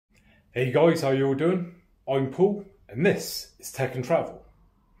Hey guys, how you all doing? I'm Paul and this is Tech and Travel.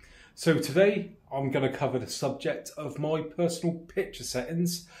 So today I'm going to cover the subject of my personal picture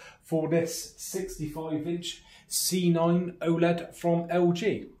settings for this 65-inch C9 OLED from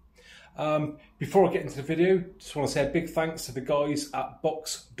LG. Before I get into the video, just want to say a big thanks to the guys at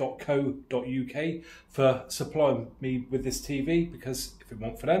box.co.uk for supplying me with this TV, because if it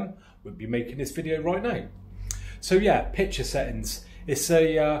weren't for them, we'd be making this video right now. So yeah, picture settings. It's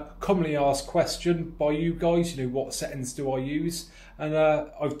a commonly asked question by you guys, what settings do I use? And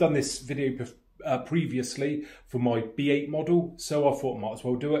I've done this video previously for my B8 model, so I thought I might as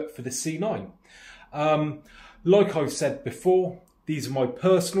well do it for the C9. Like I've said before, these are my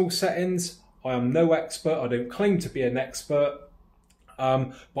personal settings. I am no expert, I don't claim to be an expert,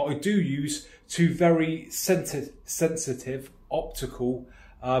 but I do use two very sensitive optical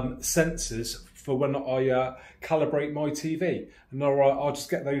sensors for when I calibrate my TV. And I'll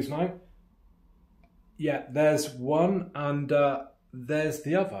just get those now. Yeah, there's one and there's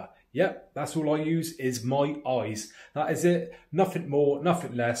the other. Yep, that's all I use is my eyes. That is it, nothing more,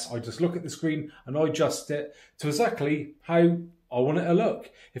 nothing less. I just look at the screen and I adjust it to exactly how I want it to look.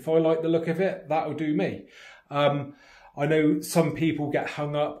 If I like the look of it, that'll do me. I know some people get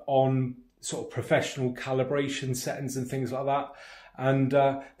hung up on sort of professional calibration settings and things like that. And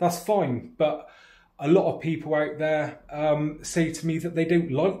that's fine, but a lot of people out there say to me that they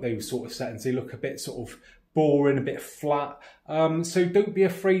don't like those sort of settings. They look a bit sort of boring, a bit flat. So don't be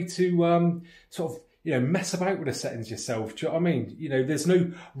afraid to sort of mess about with the settings yourself. Do you know what I mean? There's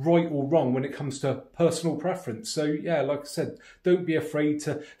no right or wrong when it comes to personal preference. So yeah, like I said, don't be afraid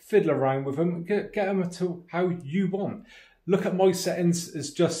to fiddle around with them. Get them to how you want. Look at my settings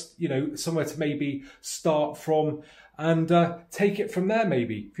as just somewhere to maybe start from, and take it from there.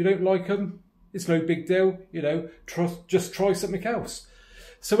 Maybe if you don't like them, it's no big deal. Just try something else.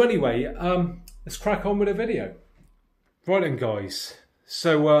 So anyway, let's crack on with the video. Right then, guys.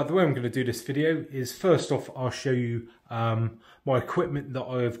 So the way I'm going to do this video is, first off, I'll show you my equipment that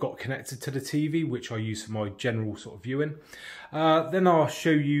I've got connected to the TV, which I use for my general sort of viewing. Then I'll show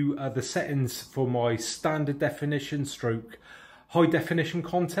you the settings for my standard definition stroke high definition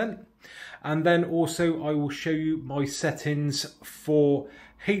content. And then also I will show you my settings for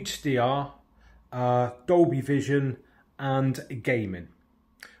HDR, Dolby Vision and gaming.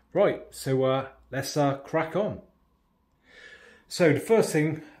 Right, so let's crack on. So the first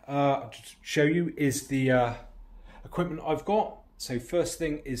thing I'll just show you is the equipment I've got. So first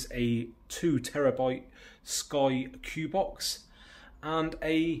thing is a 2 TB Sky Q box and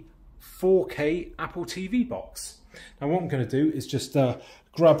a 4K Apple TV box. Now what I'm going to do is just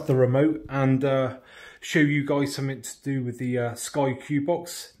grab the remote and show you guys something to do with the Sky Q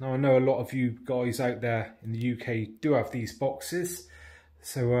box. Now I know a lot of you guys out there in the UK do have these boxes,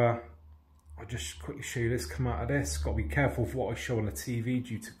 so I'll just quickly show you this. Come out of this. Got to be careful of what I show on the TV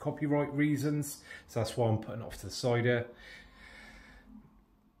due to copyright reasons, so that's why I'm putting it off to the side here.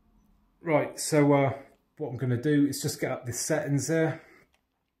 Right, so what I'm going to do is just get up the settings there.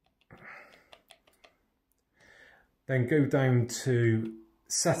 Then go down to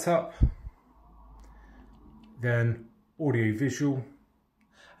setup, then audio visual,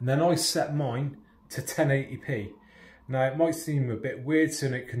 and then I set mine to 1080p. Now it might seem a bit weird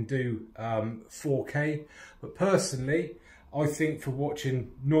saying it can do 4K, but personally I think for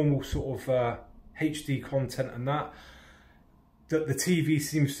watching normal sort of HD content and that the TV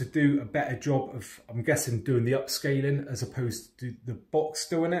seems to do a better job of, I'm guessing, doing the upscaling as opposed to the box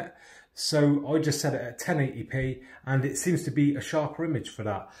doing it. So I just set it at 1080p and it seems to be a sharper image for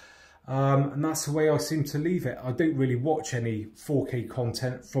that. And that's the way I seem to leave it. I don't really watch any 4K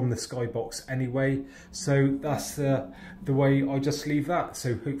content from the Skybox anyway, so that's the way I just leave that.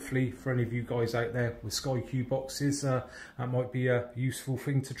 So hopefully for any of you guys out there with Sky Q boxes, that might be a useful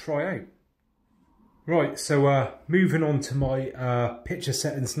thing to try out. Right, so moving on to my picture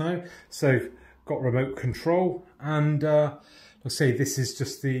settings now. So got remote control, and I'll say this is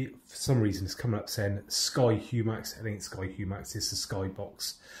just the, for some reason it's coming up saying Sky Humax. I think it's Sky Humax, it's the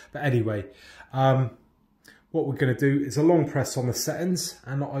Skybox. But anyway, what we're going to do is a long press on the settings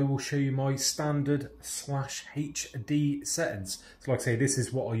and I will show you my standard /HD settings. So like I say, this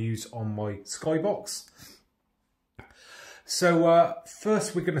is what I use on my Skybox. So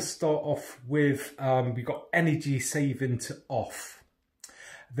first we're going to start off with, we've got energy saving to off.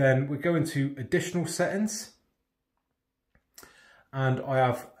 Then we go into additional settings. And I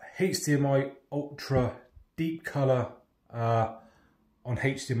have HDMI Ultra Deep Color on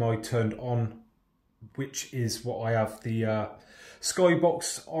HDMI turned on, which is what I have the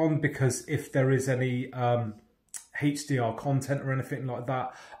Skybox on, because if there is any HDR content or anything like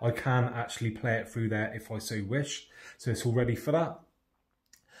that, I can actually play it through there if I so wish. So it's all ready for that.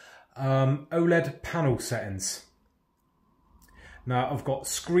 OLED panel settings. Now I've got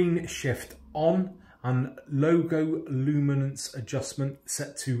screen shift on and logo luminance adjustment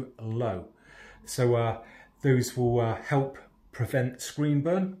set to low. So those will help prevent screen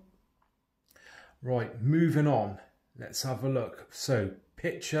burn. Right, moving on. Let's have a look. So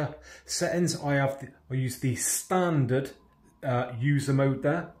picture settings, I use the standard user mode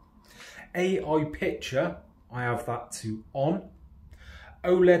there. AI picture, I have that to on.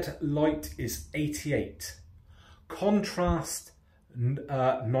 OLED light is 88. Contrast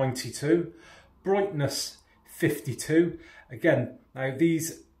 92. Brightness 52. Again, now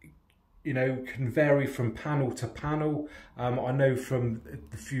these, you know, can vary from panel to panel. I know from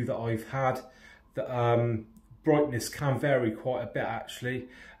the few that I've had that brightness can vary quite a bit actually.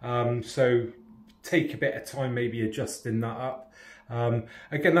 So take a bit of time maybe adjusting that up.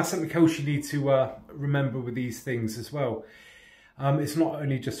 Again, that's something else you need to remember with these things as well. It's not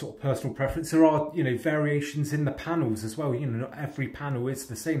only just sort of personal preference. There are, you know, variations in the panels as well. You know, not every panel is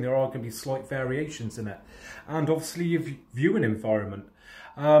the same. There are going to be slight variations in it, and obviously your viewing environment.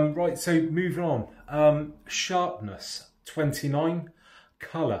 Right, so moving on. Sharpness 29,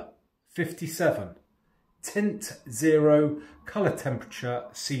 color 57, tint 0, color temperature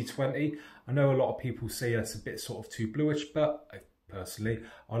C20. I know a lot of people say it's a bit sort of too bluish, but personally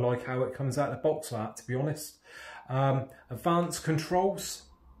I like how it comes out of the box like that, to be honest. Advanced controls,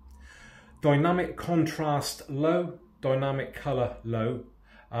 dynamic contrast low, dynamic color low.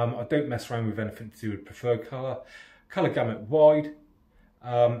 I don't mess around with anything to do with preferred color. Color gamut wide,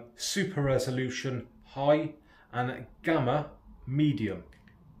 super resolution high, and gamma medium.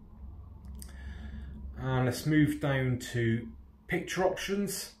 And let's move down to picture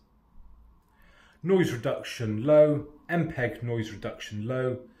options. Noise reduction low, MPEG noise reduction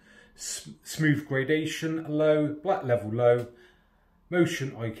low, smooth gradation low, black level low,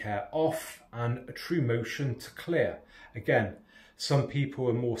 motion eye care off, and true motion to clear. Again, some people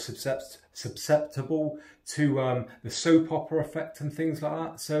are more susceptible to the soap opera effect and things like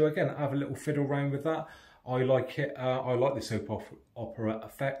that. So again, I have a little fiddle around with that. I like it. I like the soap opera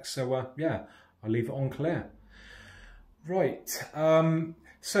effect. So yeah, I'll leave it on clear. Right.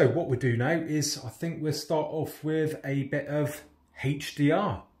 So what we'll do now is I think we'll start off with a bit of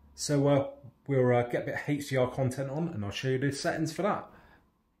HDR. So we'll get a bit of HDR content on and I'll show you the settings for that.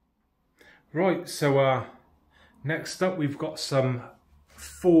 Right, so next up we've got some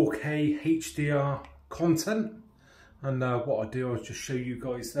 4K HDR content. And what I do is just show you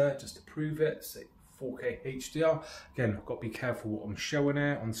guys there just to prove it. So 4K HDR. Again, I've got to be careful what I'm showing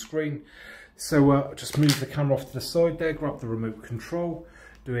here on screen. So just move the camera off to the side there, grab the remote control,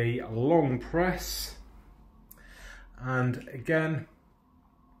 do a long press. And again,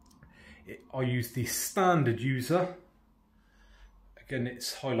 I use the standard user. Again,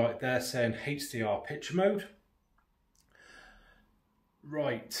 it's highlighted there saying HDR picture mode.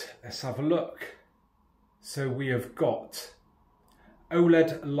 Right, let's have a look. So we have got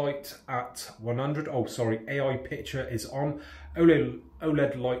OLED light at 100. Oh, sorry, AI picture is on.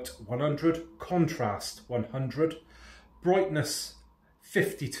 OLED light 100, contrast 100, brightness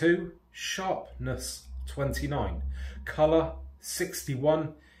 52, sharpness 29, color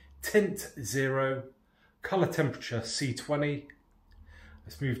 61, tint 0, color temperature C20.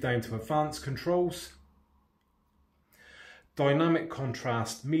 Let's move down to advanced controls. Dynamic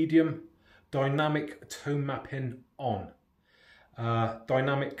contrast medium, dynamic tone mapping on.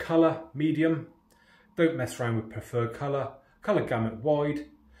 Dynamic color medium, don't mess around with preferred color. Color gamut wide,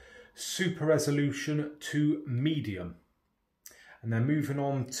 super resolution to medium. And then moving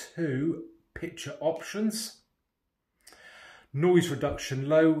on to picture options. Noise reduction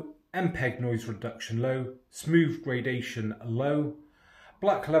low, MPEG noise reduction low, smooth gradation low,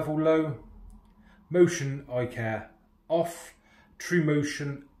 black level low, motion eye care off, true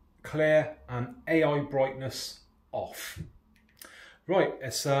motion clear, and AI brightness off. Right,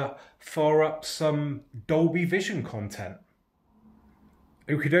 let's fire up some Dolby Vision content.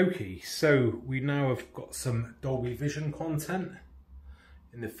 Okie dokie, so we now have got some Dolby Vision content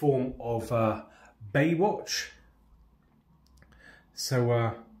in the form of Baywatch.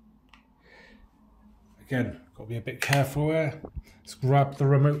 So again, got to be a bit careful here. Let's grab the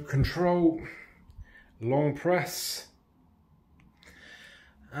remote control, long press,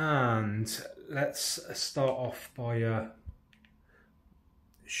 and let's start off by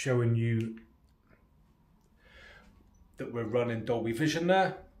showing you that we're running Dolby Vision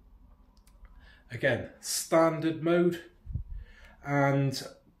there. Again, standard mode, and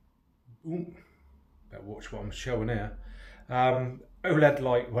better watch what I'm showing here. OLED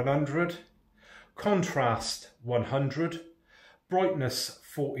light 100, contrast 100, brightness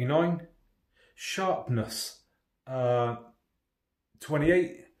 49, sharpness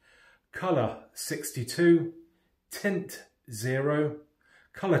 28, colour 62, tint 0,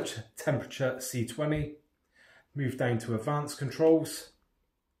 colour temperature C20, move down to advanced controls,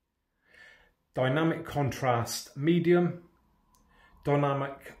 dynamic contrast medium,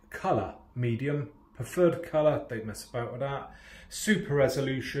 dynamic colour medium, preferred colour, don't mess about with that, super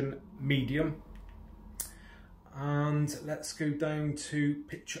resolution medium, and let's go down to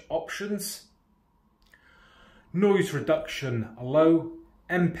picture options. Noise reduction low,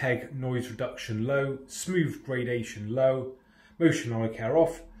 MPEG noise reduction low, smooth gradation low, motion eye care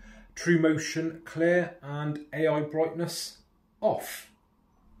off, true motion clear, and AI brightness off.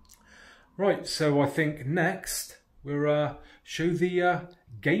 Right, so I think next we'll show the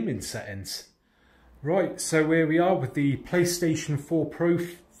gaming settings. Right, so here we are with the PlayStation 4 Pro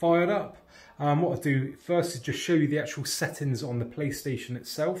fired up. What I'll do first is just show you the actual settings on the PlayStation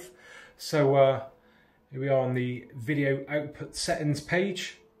itself. So here we are on the video output settings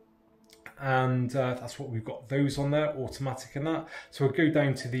page, and that's what we've got, those on there, automatic and that. So we'll go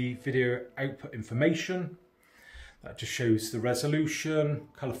down to the video output information. That just shows the resolution,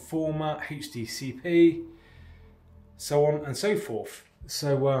 colour format, HDCP, so on and so forth.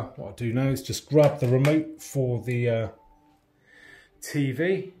 So what I'll do now is just grab the remote for the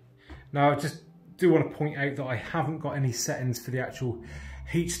TV. Now I just do want to point out that I haven't got any settings for the actual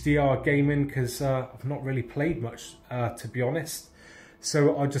HDR gaming because I've not really played much to be honest.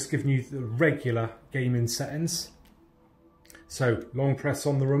 So I've just given you the regular gaming settings. So long press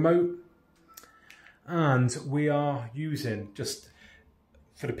on the remote, and we are using, just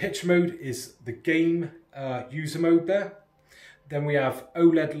for the picture mode is the game user mode there. Then we have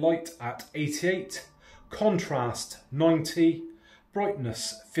OLED light at 88, contrast 90,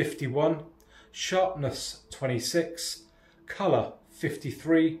 brightness 51, sharpness 26, colour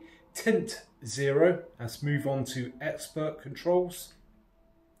 53, tint 0. Let's move on to expert controls.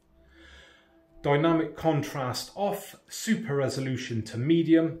 Dynamic contrast off, super resolution to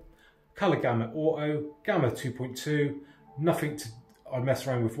medium, colour gamut auto, gamma 2.2, nothing to I mess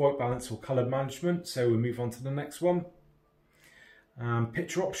around with white balance or colour management, so we'll move on to the next one.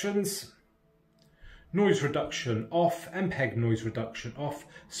 Picture options, noise reduction off, MPEG noise reduction off,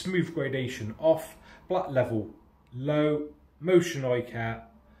 smooth gradation off, black level low, motion eye care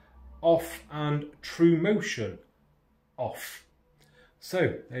off, and true motion off.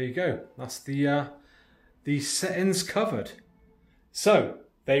 So there you go, that's the settings covered. So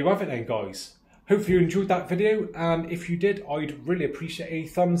there you have it then guys. Hopefully you enjoyed that video, and if you did, I'd really appreciate a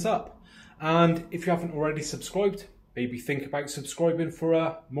thumbs up. And if you haven't already subscribed, maybe think about subscribing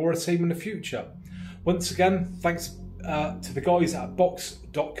for more of the same in the future. Once again, thanks to the guys at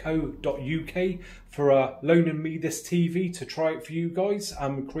box.co.uk for loaning me this TV to try it for you guys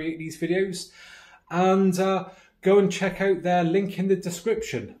and create these videos. And go and check out their link in the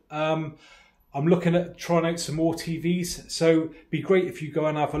description. I'm looking at trying out some more TVs, so it'd be great if you go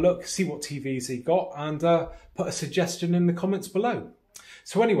and have a look, see what TVs they got, and put a suggestion in the comments below.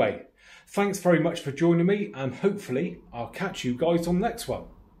 So anyway, thanks very much for joining me, and hopefully I'll catch you guys on the next one.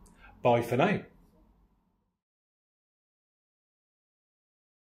 Bye for now.